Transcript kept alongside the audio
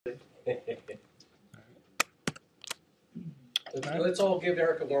Let's all give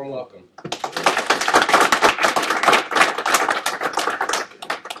Eric a warm welcome.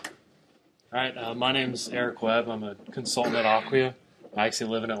 All right, my name's Eric Webb. I'm a consultant at Acquia. I actually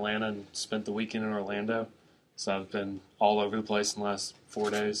live in Atlanta and spent the weekend in Orlando. So I've been all over the place in the last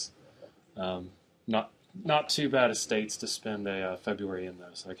 4 days. Not too bad estates to spend a February in, though,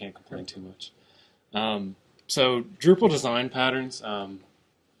 so I can't complain too much. So Drupal design patterns,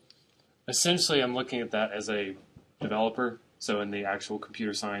 essentially I'm looking at that as a developer, so in the actual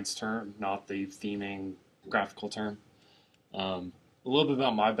computer science term, not the theming graphical term. A little bit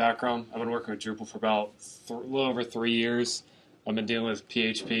about my background. I've been working with Drupal for about a little over 3 years. I've been dealing with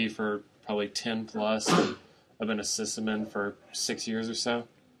PHP for probably 10 plus. I've been a sysadmin for 6 years or so.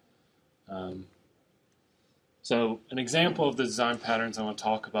 So an example of the design patterns I want to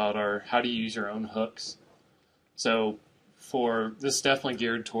talk about are how to use your own hooks. So for this is definitely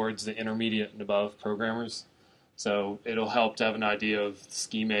geared towards the intermediate and above programmers. So it'll help to have an idea of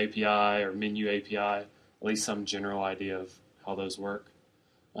schema API or menu API, at least some general idea of how those work.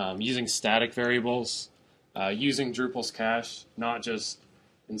 Using static variables, using Drupal's cache, not just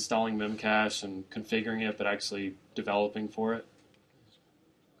installing memcache and configuring it, but actually developing for it.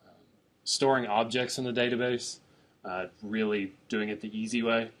 Storing objects in the database, really doing it the easy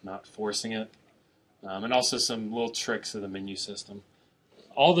way, not forcing it. And also some little tricks of the menu system.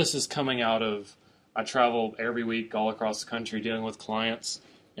 All this is coming out of, I travel every week all across the country dealing with clients,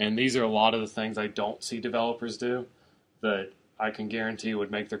 and these are a lot of the things I don't see developers do that I can guarantee would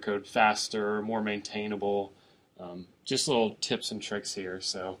make their code faster, more maintainable. Just little tips and tricks here.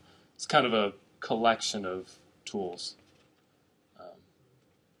 So it's kind of a collection of tools.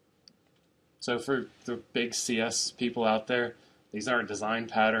 So for the big CS people out there, these aren't design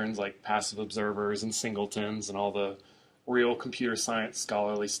patterns like passive observers and singletons and all the real computer science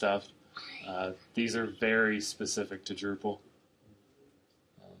scholarly stuff. These are very specific to Drupal.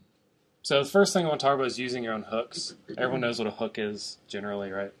 So the first thing I want to talk about is using your own hooks. Everyone knows what a hook is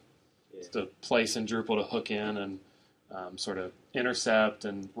generally, right? Yeah. It's the place in Drupal to hook in and sort of intercept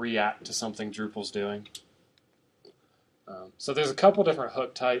and react to something Drupal's doing. So there's a couple different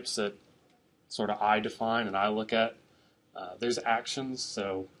hook types that sort of I define and I look at. There's actions,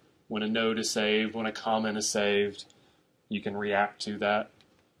 so when a node is saved, when a comment is saved, you can react to that.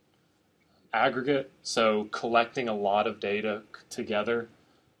 Aggregate, so collecting a lot of data together.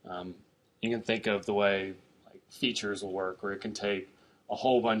 You can think of the way like features will work, where it can take a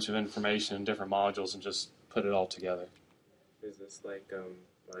whole bunch of information in different modules and just put it all together. Is this like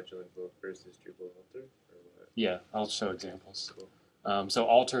module invoke versus Drupal alter? Or what? Yeah, I'll show examples. Cool. So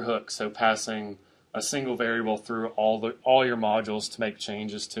alter hook, so passing a single variable through all your modules to make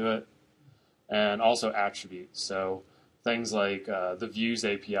changes to it, and also attributes. So things like the views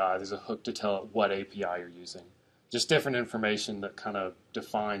API, there's a hook to tell it what API you're using. Just different information that kind of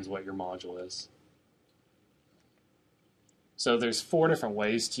defines what your module is. So there's 4 different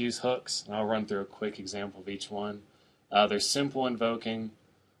ways to use hooks, and I'll run through a quick example of each one. There's simple invoking,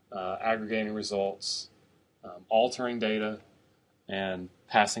 aggregating results, altering data, and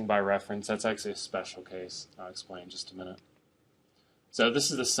passing by reference. That's actually a special case. I'll explain in just a minute. So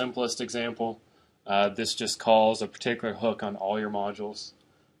this is the simplest example. This just calls a particular hook on all your modules.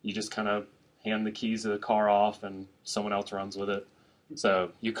 You just kind of hand the keys of the car off and someone else runs with it.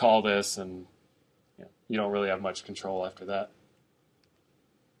 So you call this and you don't really have much control after that.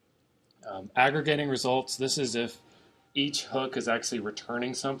 Aggregating results, this is if each hook is actually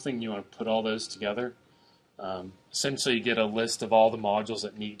returning something, you want to put all those together. Essentially, you get a list of all the modules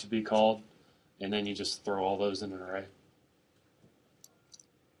that need to be called, and then you just throw all those in an array.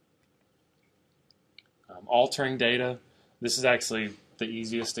 Altering data, this is actually the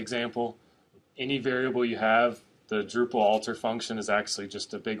easiest example. Any variable you have, the Drupal alter function is actually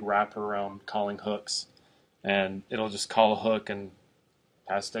just a big wrapper around calling hooks, and it'll just call a hook and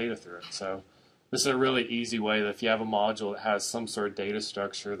pass data through it. So this is a really easy way that if you have a module that has some sort of data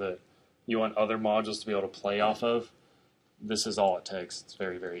structure that you want other modules to be able to play off of, this is all it takes. It's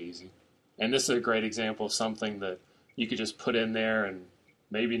very, very easy. And this is a great example of something that you could just put in there and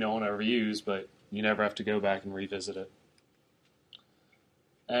maybe no one ever use, but you never have to go back and revisit it.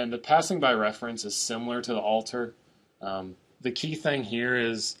 And the passing by reference is similar to the alter. The key thing here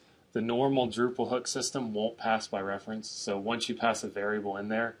is the normal Drupal hook system won't pass by reference. So once you pass a variable in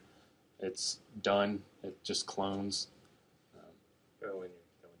there, it's done. It just clones. When you're done with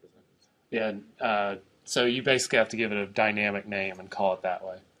the Yeah, so you basically have to give it a dynamic name and call it that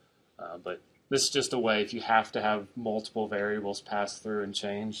way. But this is just a way, if you have to have multiple variables passed through and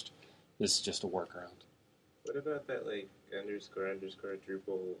changed, this is just a workaround. What about that like __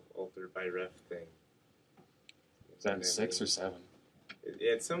 Drupal alter by ref thing? Is that 6 or 7?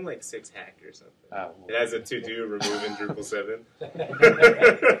 It's some like 6 hack or something. Oh, It has a to-do remove in Drupal 7.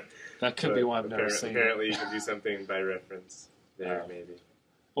 that could be why I've never seen it. Apparently you can do something by reference there, maybe.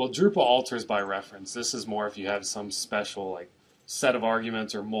 Well, Drupal alters by reference. This is more if you have some special like set of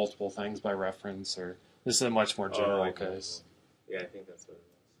arguments or multiple things by reference, or this is a much more general case. Yeah, I think that's what it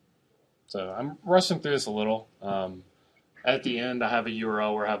was. So I'm rushing through this a little. At the end, I have a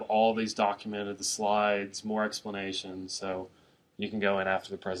URL where I have all these documented, the slides, more explanations, so you can go in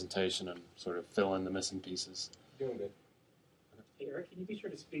after the presentation and sort of fill in the missing pieces. Doing good. Hey, Eric, can you be sure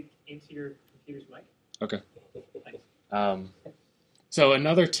to speak into your computer's mic? Okay. Thanks. So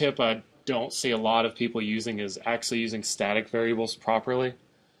another tip I don't see a lot of people using is actually using static variables properly,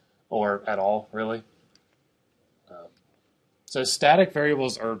 or at all, really. So static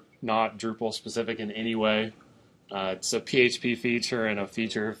variables are not Drupal specific in any way. It's a PHP feature and a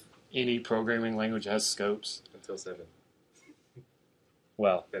feature of any programming language that has scopes. Until 7.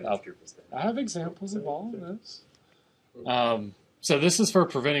 Well, Then it's Drupal 7. I have examples of all of this. So this is for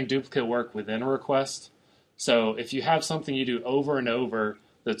preventing duplicate work within a request. So if you have something you do over and over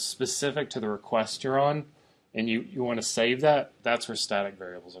that's specific to the request you're on, and you want to save that, that's where static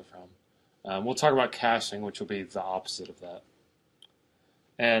variables are from. We'll talk about caching, which will be the opposite of that.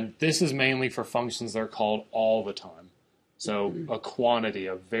 And this is mainly for functions that are called all the time. So a quantity,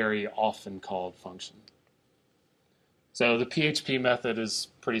 a very often called function. So the PHP method is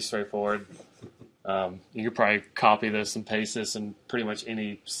pretty straightforward. You could probably copy this and paste this in pretty much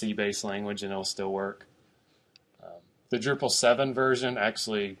any C-based language and it'll still work. The Drupal 7 version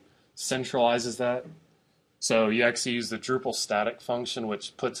actually centralizes that. So you actually use the Drupal static function,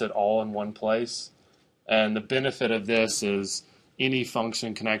 which puts it all in one place. And the benefit of this is any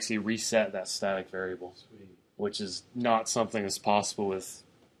function can actually reset that static variable, which is not something that's possible with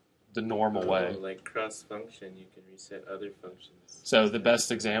the normal way. Like cross-function, you can reset other functions. So the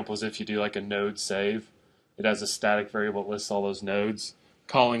best example is if you do like a node save, it has a static variable that lists all those nodes.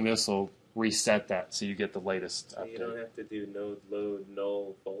 Calling this will reset that so you get the latest So update. you don't have to do node load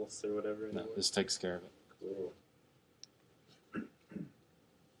null false or whatever No, anymore? this takes care of it. Cool.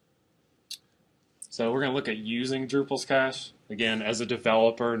 So we're going to look at using Drupal's cache. Again, as a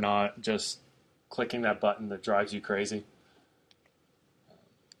developer, not just clicking that button that drives you crazy.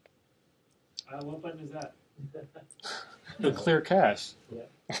 What button is that? The clear cache. Yeah.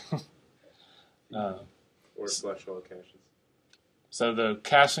 Or flush all caches. So the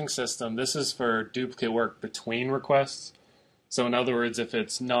caching system, this is for duplicate work between requests. So in other words, if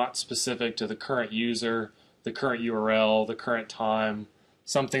it's not specific to the current user, the current URL, the current time,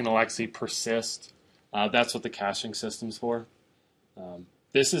 something that'll actually persist, that's what the caching system's for.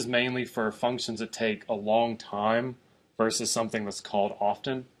 This is mainly for functions that take a long time versus something that's called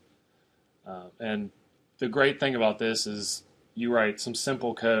often. And the great thing about this is you write some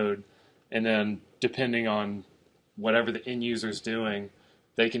simple code, and then depending on whatever the end user is doing,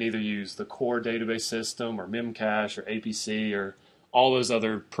 they can either use the core database system or Memcache or APC or all those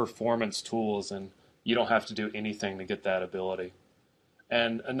other performance tools, and you don't have to do anything to get that ability.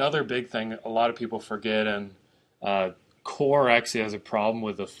 And another big thing a lot of people forget, and core actually has a problem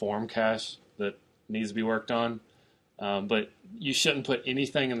with the form cache that needs to be worked on. But you shouldn't put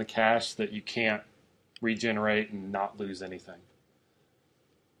anything in the cache that you can't regenerate and not lose anything.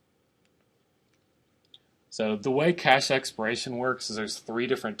 So the way cache expiration works is there's 3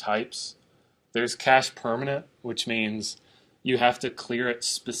 different types. There's cache permanent, which means you have to clear it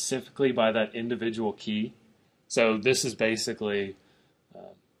specifically by that individual key. So this is basically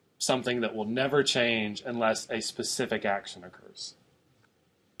something that will never change unless a specific action occurs.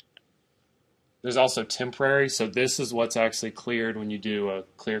 There's also temporary, so this is what's actually cleared when you do a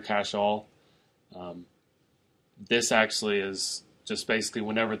clear cache all. This actually is just basically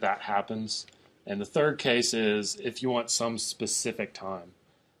whenever that happens. And the third case is if you want some specific time.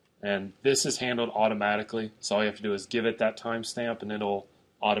 And this is handled automatically, so all you have to do is give it that timestamp and it'll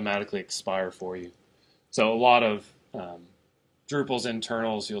automatically expire for you. So a lot of Drupal's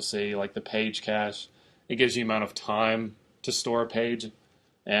internals, you'll see like the page cache, it gives you amount of time to store a page,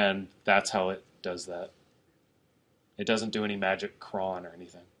 and that's how it does that. It doesn't do any magic cron or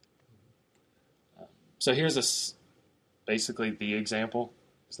anything. So here's basically the example.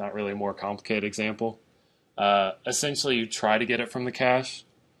 It's not really a more complicated example. Essentially, you try to get it from the cache,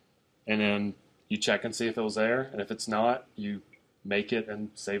 and then you check and see if it was there, and if it's not, you make it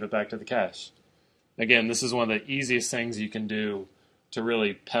and save it back to the cache. Again, this is one of the easiest things you can do to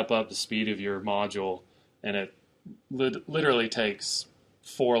really pep up the speed of your module, and it literally takes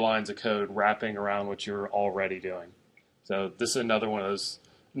 4 lines of code wrapping around what you're already doing. So this is another one of those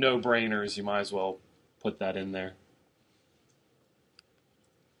no-brainers. You might as well put that in there.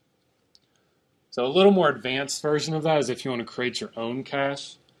 So a little more advanced version of that is if you want to create your own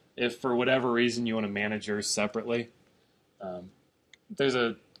cache. If for whatever reason you want to manage yours separately, there's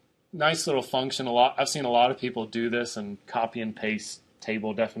a nice little function. I've seen a lot of people do this and copy and paste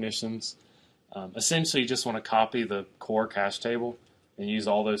table definitions. Essentially, you just want to copy the core cache table and use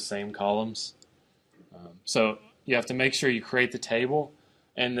all those same columns. So you have to make sure you create the table.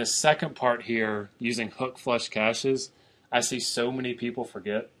 And the second part here, using hook flush caches, I see so many people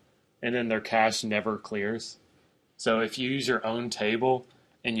forget, and then their cache never clears. So if you use your own table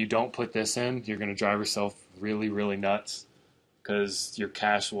and you don't put this in, you're going to drive yourself really, really nuts because your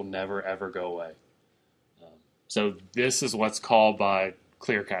cache will never, ever go away. So this is what's called by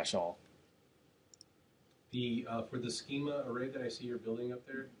clear cache all. For the schema array that I see you're building up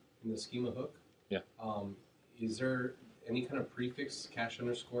there in the schema hook, Yeah. Is there any kind of prefix cache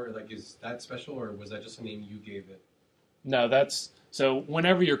underscore? Like, is that special, or was that just a name you gave it? No, so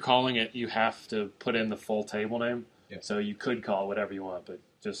whenever you're calling it, you have to put in the full table name. Yeah. So you could call it whatever you want, but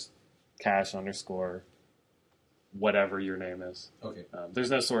just cache underscore whatever your name is. Okay.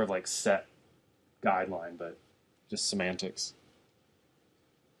 There's no sort of like set guideline, but just semantics.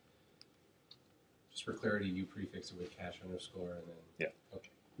 Just for clarity, you prefix it with cache underscore and then. Yeah. Okay.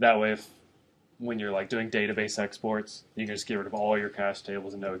 That way, when you're like doing database exports, you can just get rid of all your cache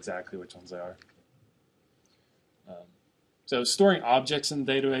tables and know exactly which ones they are. So storing objects in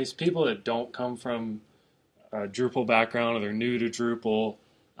the database, people that don't come from a Drupal background or they're new to Drupal,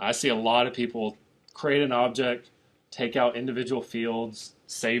 I see a lot of people create an object, take out individual fields,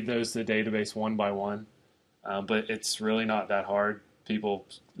 save those to the database one by one, but it's really not that hard.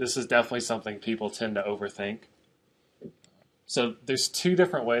 This is definitely something people tend to overthink. So there's two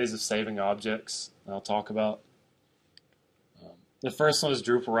different ways of saving objects that I'll talk about. The first one is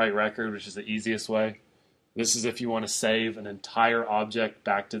Drupal write record, which is the easiest way. This is if you want to save an entire object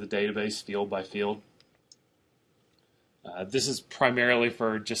back to the database field by field. This is primarily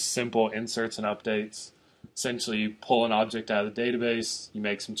for just simple inserts and updates. Essentially, you pull an object out of the database, you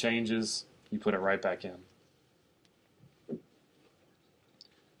make some changes, you put it right back in.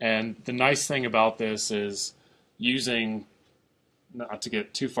 And the nice thing about this is using, not to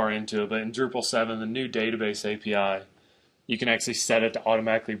get too far into it, but in Drupal 7, the new database API, you can actually set it to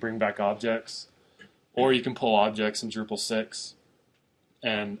automatically bring back objects. Or you can pull objects in Drupal 6.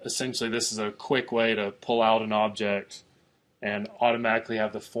 And essentially this is a quick way to pull out an object and automatically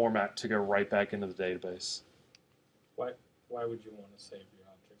have the format to go right back into the database. Why would you want to save your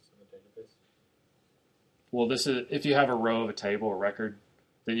objects in the database? Well, this is if you have a row of a table or record,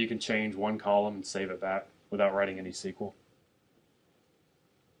 then you can change one column and save it back without writing any SQL.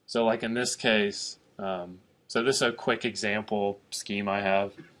 So like in this case, so this is a quick example scheme I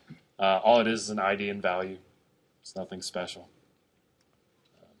have. All it is an ID and value. It's nothing special.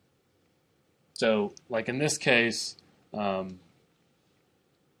 So like in this case,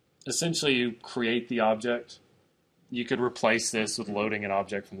 essentially you create the object. You could replace this with loading an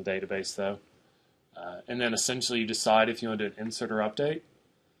object from the database though. And then essentially you decide if you want to do an insert or update.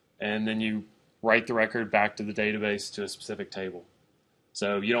 And then you write the record back to the database to a specific table.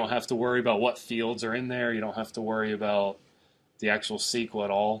 So you don't have to worry about what fields are in there. You don't have to worry about the actual SQL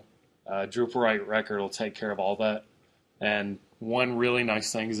at all. Drupal write record will take care of all that. And one really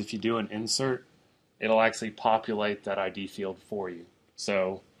nice thing is if you do an insert, it'll actually populate that ID field for you.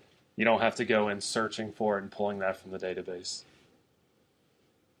 So you don't have to go in searching for it and pulling that from the database.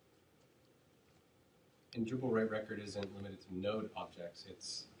 And Drupal write record isn't limited to node objects.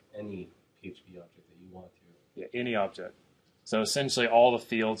 It's any PHP object that you want to. Yeah, any object. So essentially all the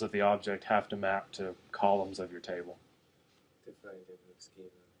fields of the object have to map to columns of your table. Defined in the schema.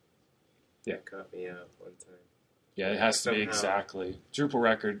 Yeah. Caught me out one time. Yeah, it has to be Somehow. exactly.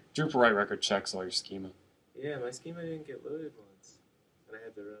 Drupal write record checks all your schema. Yeah, my schema didn't get loaded once. And I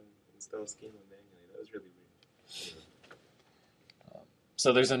had to install schema manually. That was really weird. Anyway.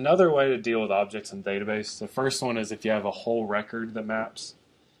 So there's another way to deal with objects in database. The first one is if you have a whole record that maps.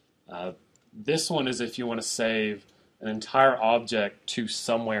 This one is if you want to save an entire object to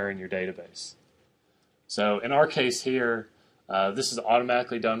somewhere in your database. So in our case here, this is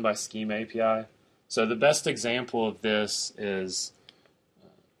automatically done by Schema API. So the best example of this is,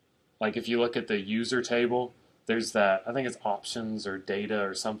 like if you look at the user table, there's that, I think it's options or data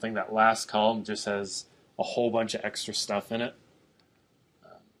or something, that last column just has a whole bunch of extra stuff in it.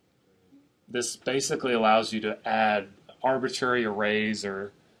 This basically allows you to add arbitrary arrays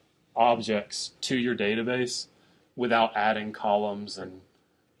or objects to your database without adding columns and.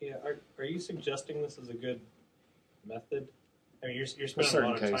 Yeah, are you suggesting this is a good method? I mean, you're spending a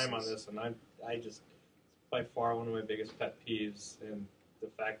lot of time on this, and I just, it's by far one of my biggest pet peeves, and the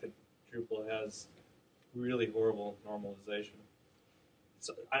fact that Drupal has really horrible normalization.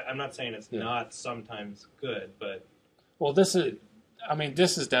 So I'm not saying it's not sometimes good, but well, this is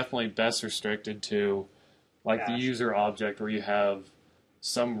definitely best restricted to like the user object where you have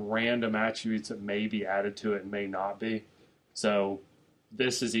some random attributes that may be added to it and may not be. So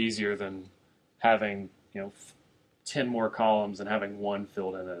this is easier than having 10 more columns and having one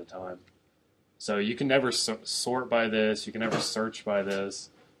filled in at a time. So you can never sort by this. You can never search by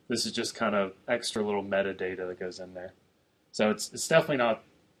this. This is just kind of extra little metadata that goes in there. So it's definitely not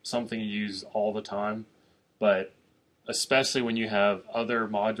something you use all the time, but especially when you have other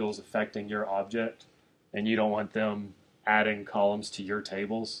modules affecting your object and you don't want them adding columns to your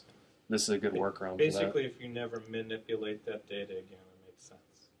tables, this is a good workaround for that. Basically, if you never manipulate that data again, it makes sense.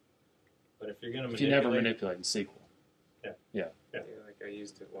 But if you're going to manipulate... If you never manipulate in SQL. Yeah, like I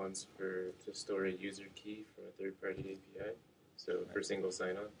used it once to store a user key from a third-party API, so for single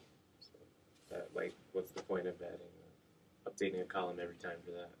sign-on. So that, like, what's the point of updating a column every time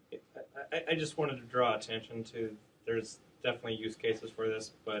for that? I just wanted to draw attention to there's definitely use cases for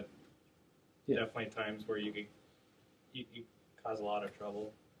this, but definitely times where you cause a lot of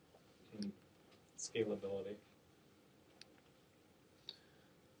trouble in scalability.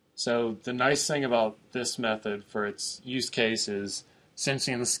 So the nice thing about this method for its use case is, since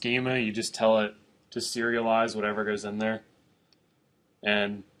in the schema, you just tell it to serialize whatever goes in there.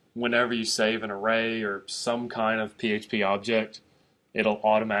 And whenever you save an array or some kind of PHP object, it'll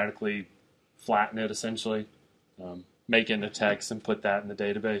automatically flatten it, essentially, make it into text and put that in the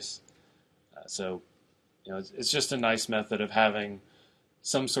database. So it's just a nice method of having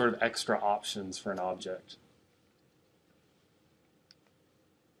some sort of extra options for an object.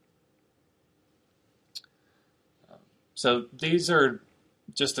 So these are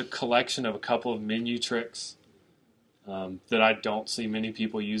just a collection of a couple of menu tricks that I don't see many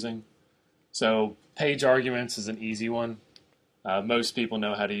people using. So page arguments is an easy one. Most people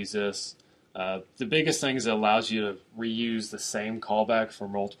know how to use this. The biggest thing is it allows you to reuse the same callback for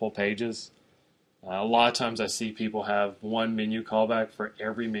multiple pages. A lot of times I see people have one menu callback for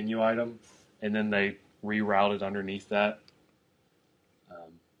every menu item, and then they reroute it underneath that.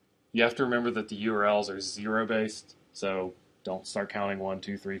 You have to remember that the URLs are zero-based. So don't start counting 1,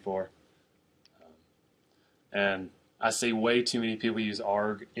 2, 3, 4. And I see way too many people use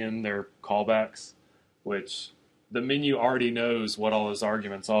arg in their callbacks, which the menu already knows what all those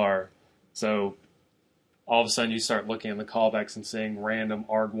arguments are. So all of a sudden you start looking at the callbacks and seeing random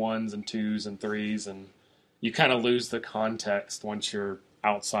arg 1s and 2s and 3s, and you kind of lose the context once you're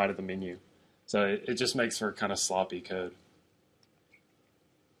outside of the menu. So it just makes for kind of sloppy code.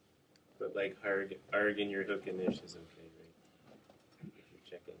 But like arg in your hook init is okay, right? If you're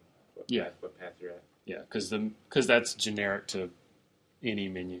checking what path you're at. Yeah, because that's generic to any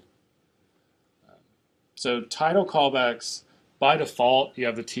menu. So title callbacks, by default, you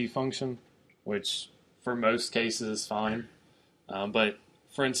have the T function, which for most cases is fine. But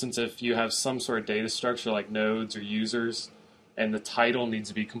for instance, if you have some sort of data structure like nodes or users, and the title needs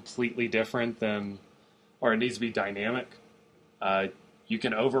to be completely different or it needs to be dynamic, you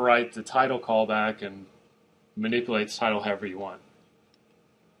can overwrite the title callback and manipulate the title however you want.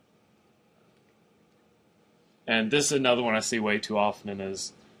 And this is another one I see way too often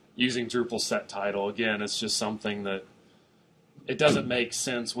is using Drupal set title. Again, it's just something that it doesn't make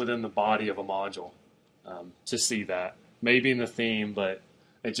sense within the body of a module to see that. Maybe in the theme, but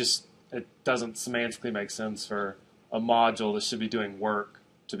it doesn't semantically make sense for a module that should be doing work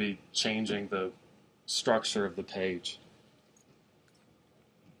to be changing the structure of the page.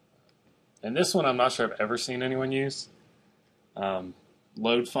 And this one I'm not sure I've ever seen anyone use.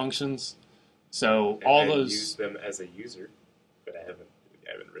 Load functions. So all those use them as a user, but I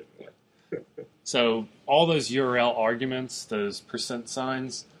haven't written one. So all those URL arguments, those percent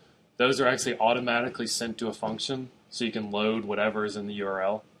signs, those are actually automatically sent to a function, so you can load whatever is in the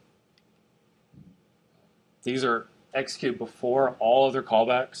URL. These are executed before all other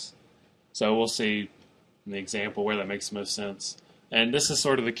callbacks. So we'll see in the example where that makes the most sense. And this is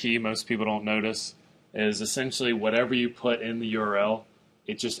sort of the key most people don't notice, is essentially whatever you put in the URL,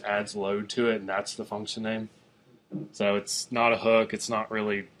 it just adds load to it, and that's the function name. So it's not a hook, it's not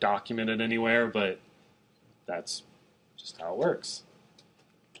really documented anywhere, but that's just how it works.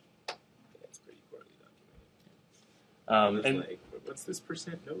 That's pretty poorly documented. And like, what's this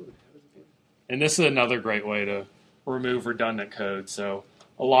percent node? How does it do? And this is another great way to remove redundant code. So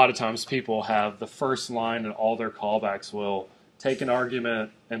a lot of times people have the first line and all their callbacks will take an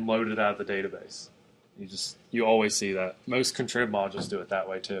argument and load it out of the database. You always see that. Most contrib modules do it that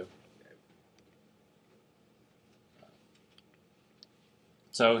way too.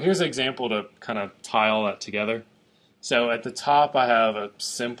 So here's an example to kind of tie all that together. So at the top, I have a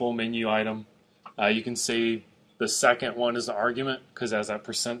simple menu item. You can see the second one is the argument because it has that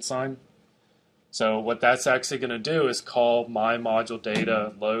 % sign. So what that's actually going to do is call my module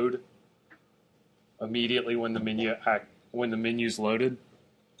data load immediately when the menu's loaded.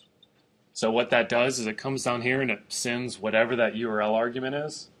 So what that does is it comes down here and it sends whatever that URL argument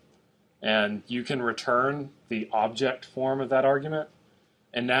is, and you can return the object form of that argument.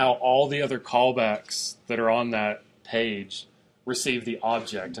 And now all the other callbacks that are on that page receive the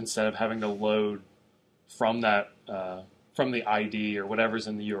object instead of having to load from that from the ID or whatever's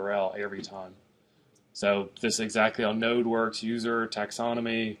in the URL every time. So this is exactly how Node works, user,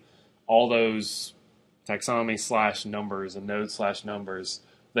 taxonomy, all those taxonomy / numbers and node / numbers,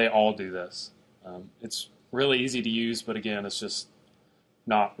 they all do this. It's really easy to use, but again, it's just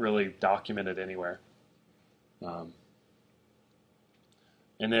not really documented anywhere. And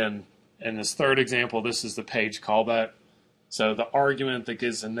then in this third example, this is the page callback. So the argument that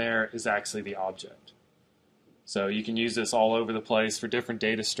gets in there is actually the object. So you can use this all over the place for different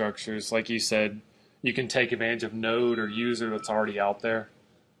data structures. Like you said, you can take advantage of node or user that's already out there.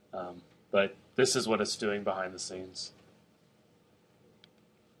 But this is what it's doing behind the scenes.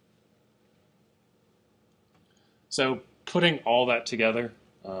 So putting all that together,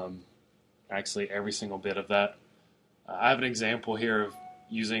 actually every single bit of that, I have an example here of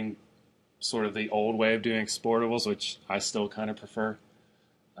using sort of the old way of doing exportables, which I still kind of prefer.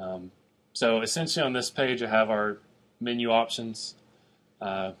 So essentially on this page I have our menu options.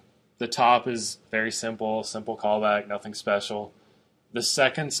 The top is very simple callback, nothing special. The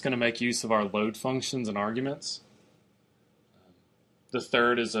second's going to make use of our load functions and arguments. The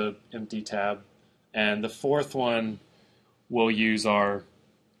third is an empty tab. And the fourth one will use our,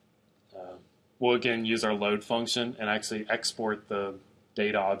 we'll again use our load function and actually export the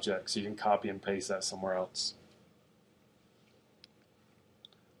data object so you can copy and paste that somewhere else.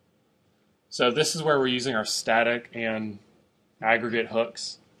 So this is where we're using our static and aggregate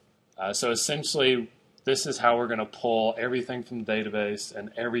hooks. So essentially, this is how we're going to pull everything from the database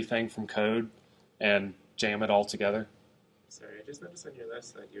and everything from code and jam it all together. Sorry, I just noticed on your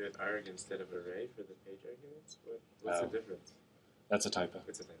last slide you had arg instead of array for the page arguments. What's the difference? That's a typo.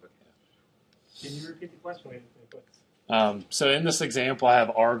 It's a typo. Can you repeat the question? So in this example, I have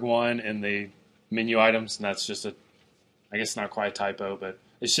arg1 in the menu items, and that's just I guess not quite a typo, but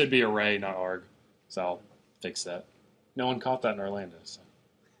it should be array, not arg. So I'll fix that. No one caught that in Orlando. So.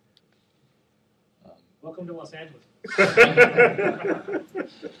 Welcome to Los Angeles.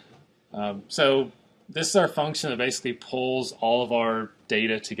 So this is our function that basically pulls all of our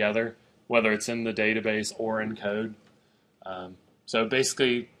data together, whether it's in the database or in code. So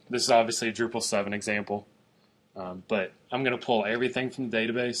basically, this is obviously a Drupal 7 example, but I'm going to pull everything from the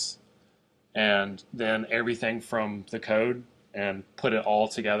database and then everything from the code and put it all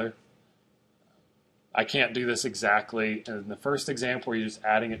together. I can't do this exactly in the first example where you're just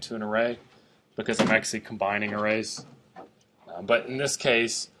adding it to an array, because I'm actually combining arrays. But in this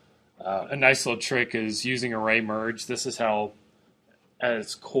case, a nice little trick is using array merge. This is how, at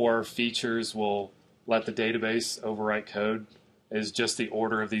its core features, will let the database overwrite code, is just the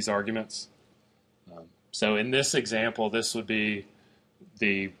order of these arguments. So in this example, this would be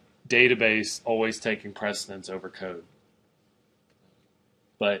the database always taking precedence over code.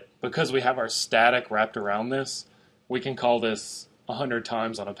 But because we have our static wrapped around this, we can call this 100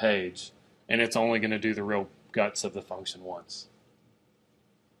 times on a page, and it's only going to do the real guts of the function once.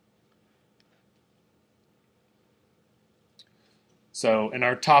 So in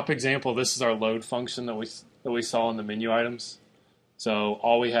our top example, this is our load function that we saw in the menu items. So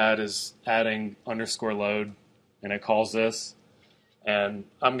all we had is adding _load, and it calls this. And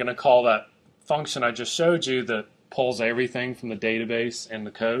I'm going to call that function I just showed you that pulls everything from the database and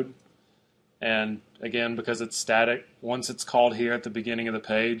the code. And again, because it's static, once it's called here at the beginning of the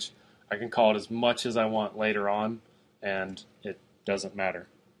page, I can call it as much as I want later on, and it doesn't matter.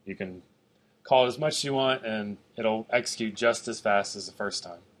 You can call it as much as you want, and it'll execute just as fast as the first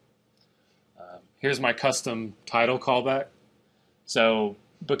time. Here's my custom title callback. So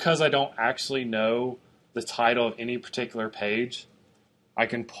because I don't actually know the title of any particular page, I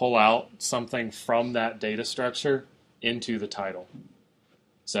can pull out something from that data structure into the title.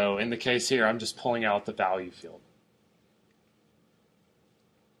 So in the case here, I'm just pulling out the value field.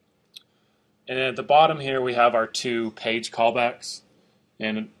 And at the bottom here, we have our two page callbacks.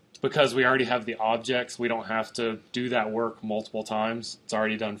 And because we already have the objects, we don't have to do that work multiple times. It's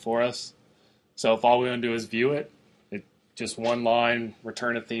already done for us. So if all we want to do is view it, just one line,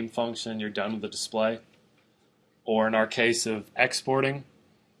 return a theme function, you're done with the display. Or in our case of exporting,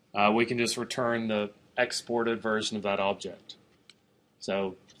 we can just return the exported version of that object.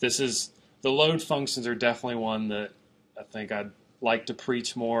 So the load functions are definitely one that I think I'd like to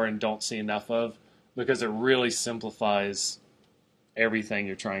preach more and don't see enough of, because it really simplifies everything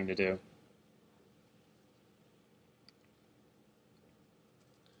you're trying to do.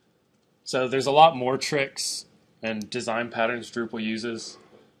 So there's a lot more tricks and design patterns Drupal uses.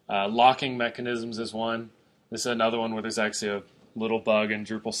 Locking mechanisms is one. This is another one where there's actually a little bug in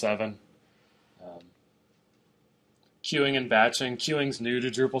Drupal 7. Queuing and batching. Queuing's new to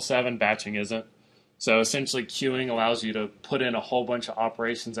Drupal 7, batching isn't. So essentially queuing allows you to put in a whole bunch of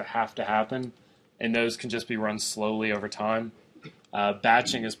operations that have to happen, and those can just be run slowly over time.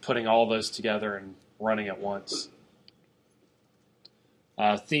 Batching is putting all those together and running at once.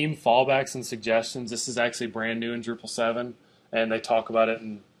 Theme fallbacks and suggestions. This is actually brand new in Drupal 7, and they talk about it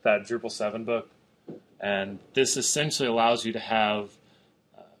in that Drupal 7 book. And this essentially allows you to have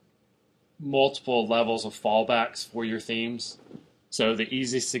multiple levels of fallbacks for your themes. So the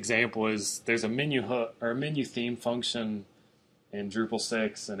easiest example is there's a menu hook or a menu theme function in Drupal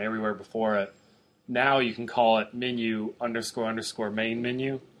 6 and everywhere before it. Now you can call it menu __ main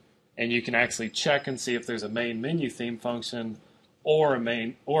menu, and you can actually check and see if there's a main menu theme function or a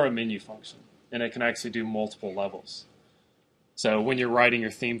menu function, and it can actually do multiple levels. So when you're writing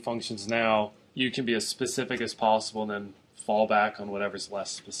your theme functions now, you can be as specific as possible and then fall back on whatever's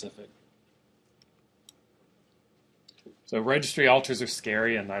less specific. So registry alters are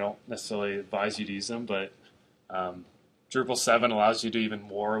scary, and I don't necessarily advise you to use them, but Drupal 7 allows you to do even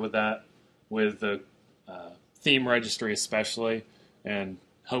more with that, with the theme registry especially, and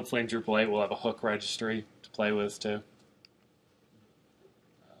hopefully in Drupal 8 we'll have a hook registry to play with too.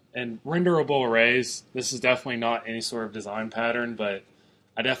 And renderable arrays, this is definitely not any sort of design pattern, but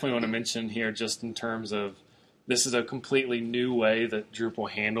I definitely want to mention here just in terms of this is a completely new way that Drupal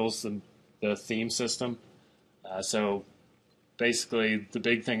handles the theme system. So basically the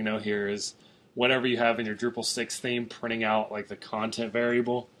big thing to know here is whatever you have in your Drupal 6 theme printing out like the content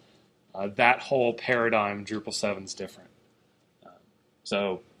variable, that whole paradigm Drupal 7 is different.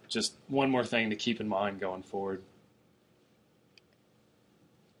 So just one more thing to keep in mind going forward.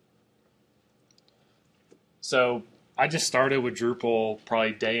 So I just started with Drupal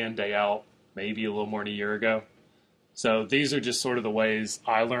probably day in, day out, maybe a little more than a year ago. So these are just sort of the ways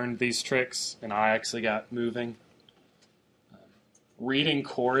I learned these tricks and I actually got moving. Reading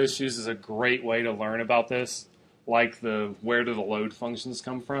core issues is a great way to learn about this, like where do the load functions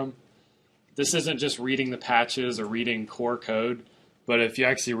come from. This isn't just reading the patches or reading core code, but if you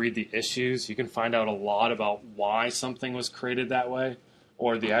actually read the issues, you can find out a lot about why something was created that way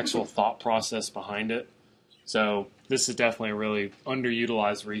or the actual thought process behind it. So this is definitely a really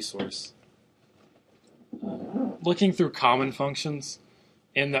underutilized resource. Looking through common functions,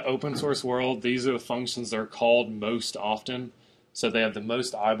 in the open source world, these are the functions that are called most often. So they have the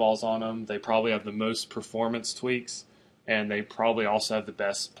most eyeballs on them, they probably have the most performance tweaks, and they probably also have the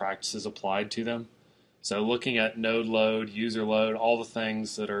best practices applied to them. So looking at node load, user load, all the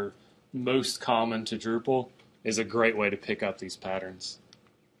things that are most common to Drupal is a great way to pick up these patterns.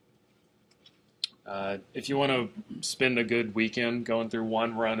 If you want to spend a good weekend going through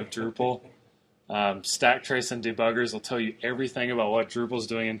one run of Drupal, stack trace and debuggers will tell you everything about what Drupal's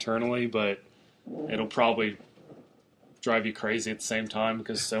doing internally, but it'll probably drive you crazy at the same time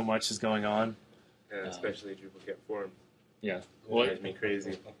because so much is going on. Yeah, especially Drupal get form. Yeah. It drives me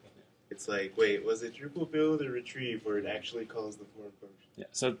crazy. It's like, wait, was it Drupal build or retrieve where it actually calls the form function? Yeah.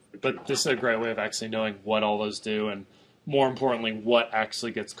 So, but this is a great way of actually knowing what all those do, and more importantly, what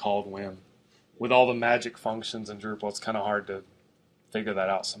actually gets called when. With all the magic functions in Drupal, it's kind of hard to figure that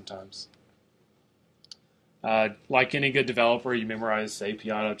out sometimes. Like any good developer, you memorize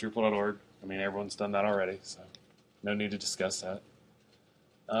api.drupal.org. I mean, everyone's done that already, so no need to discuss that.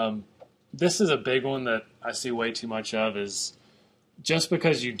 This is a big one that I see way too much of, is just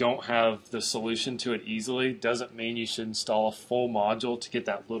because you don't have the solution to it easily doesn't mean you should install a full module to get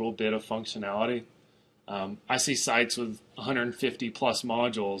that little bit of functionality. I see sites with 150 plus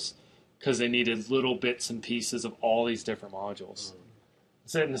modules because they needed little bits and pieces of all these different modules.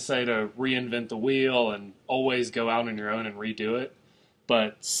 It's not to say to reinvent the wheel and always go out on your own and redo it,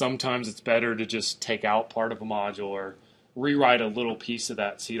 but sometimes it's better to just take out part of a module or rewrite a little piece of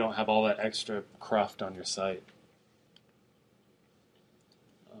that so you don't have all that extra cruft on your site.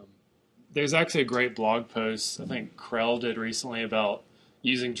 There's actually a great blog post I think Krell did recently about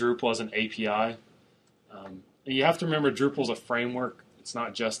using Drupal as an API. You have to remember Drupal's a framework. It's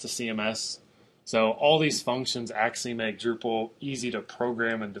not just a CMS. So all these functions actually make Drupal easy to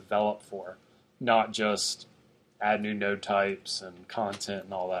program and develop for, not just add new node types and content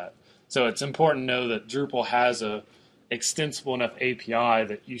and all that. So it's important to know that Drupal has a extensible enough API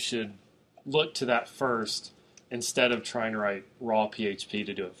that you should look to that first instead of trying to write raw PHP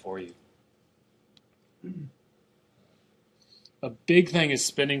to do it for you. A big thing is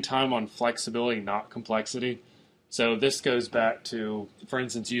spending time on flexibility, not complexity. So this goes back to, for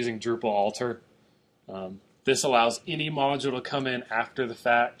instance, using Drupal alter. This allows any module to come in after the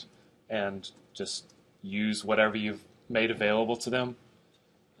fact and just use whatever you've made available to them.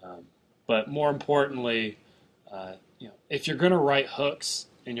 But more importantly, if you're going to write hooks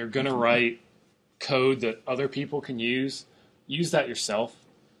and you're going to write code that other people can use that yourself.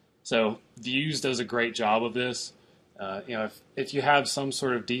 So Views does a great job of this. If you have some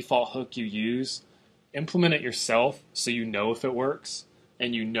sort of default hook you use, implement it yourself so you know if it works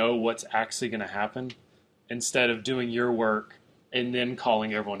and you know what's actually going to happen instead of doing your work and then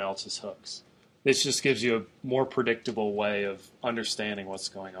calling everyone else's hooks. This just gives you a more predictable way of understanding what's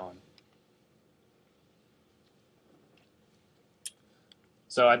going on.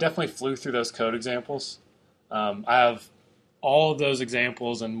 So I definitely flew through those code examples. I have all of those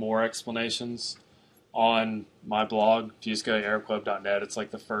examples and more explanations on my blog. If you just go to ericweb.net, it's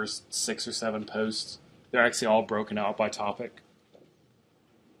like the first 6 or 7 posts. They're actually all broken out by topic.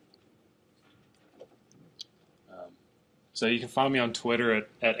 So you can find me on Twitter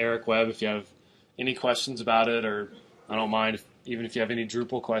at ericweb if you have any questions about it, or I don't mind, even if you have any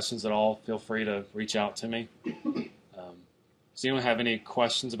Drupal questions at all, feel free to reach out to me. Does anyone have any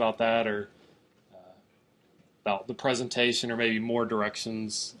questions about that, or about the presentation, or maybe more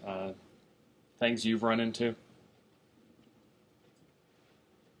directions, things you've run into?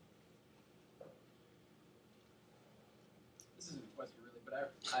 This isn't a question really, but I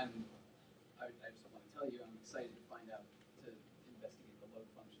just want to tell you I'm excited to find out, to investigate the load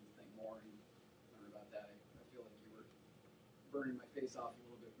functions thing more and learn about that. I feel like you were burning my face off a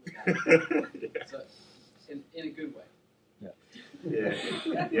little bit with that. So, in a good way.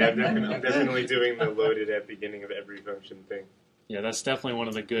 Yeah, I'm definitely doing the loaded at beginning of every function thing. Yeah, that's definitely one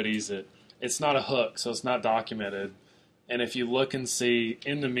of the goodies. It's not a hook, so it's not documented. And if you look and see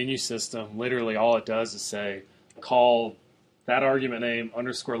in the menu system, literally all it does is say, call that argument name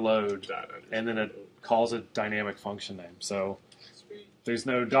 _load, and then it calls a dynamic function name. So there's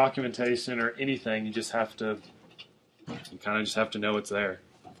no documentation or anything. You kind of just have to know it's there,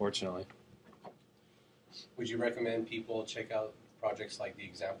 unfortunately. Would you recommend people check out projects like the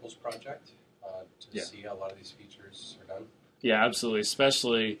Examples project to see how a lot of these features are done? Yeah, absolutely.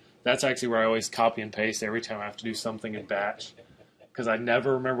 Especially, that's actually where I always copy and paste every time I have to do something in batch, because I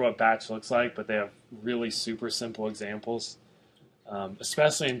never remember what batch looks like, but they have really super simple examples.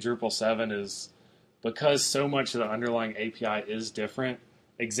 Especially in Drupal 7 is because so much of the underlying API is different,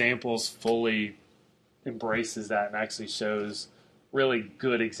 Examples fully embraces that and actually shows really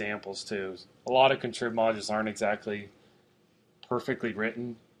good examples too. A lot of contrib modules aren't exactly perfectly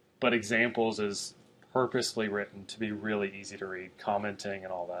written, but Examples is purposely written to be really easy to read, commenting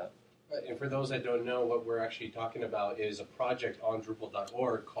and all that. And for those that don't know, what we're actually talking about is a project on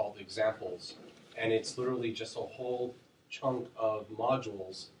Drupal.org called Examples. And it's literally just a whole chunk of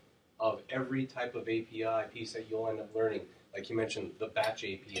modules of every type of API piece that you'll end up learning. Like you mentioned, the batch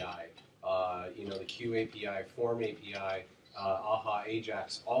API, the queue API, form API, AHA,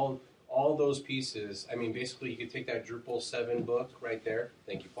 Ajax, all those pieces. I mean, basically, you could take that Drupal 7 book right there.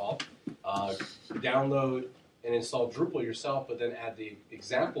 Thank you, Paul. Download and install Drupal yourself, but then add the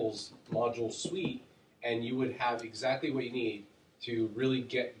Examples module suite, and you would have exactly what you need to really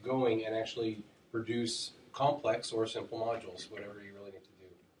get going and actually produce complex or simple modules, whatever you really need to do.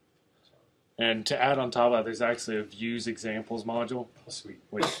 So. And to add on top of that, there's actually a Views Examples module, Sweet.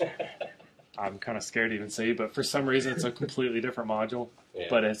 which I'm kind of scared to even see, but for some reason it's a completely different module,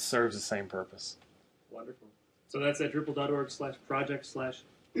 but it serves the same purpose. Wonderful. So that's at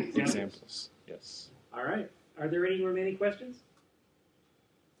drupal.org/project/examples. Yes. All right. Are there any remaining questions?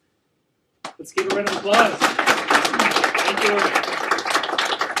 Let's give a round of applause. Thank you.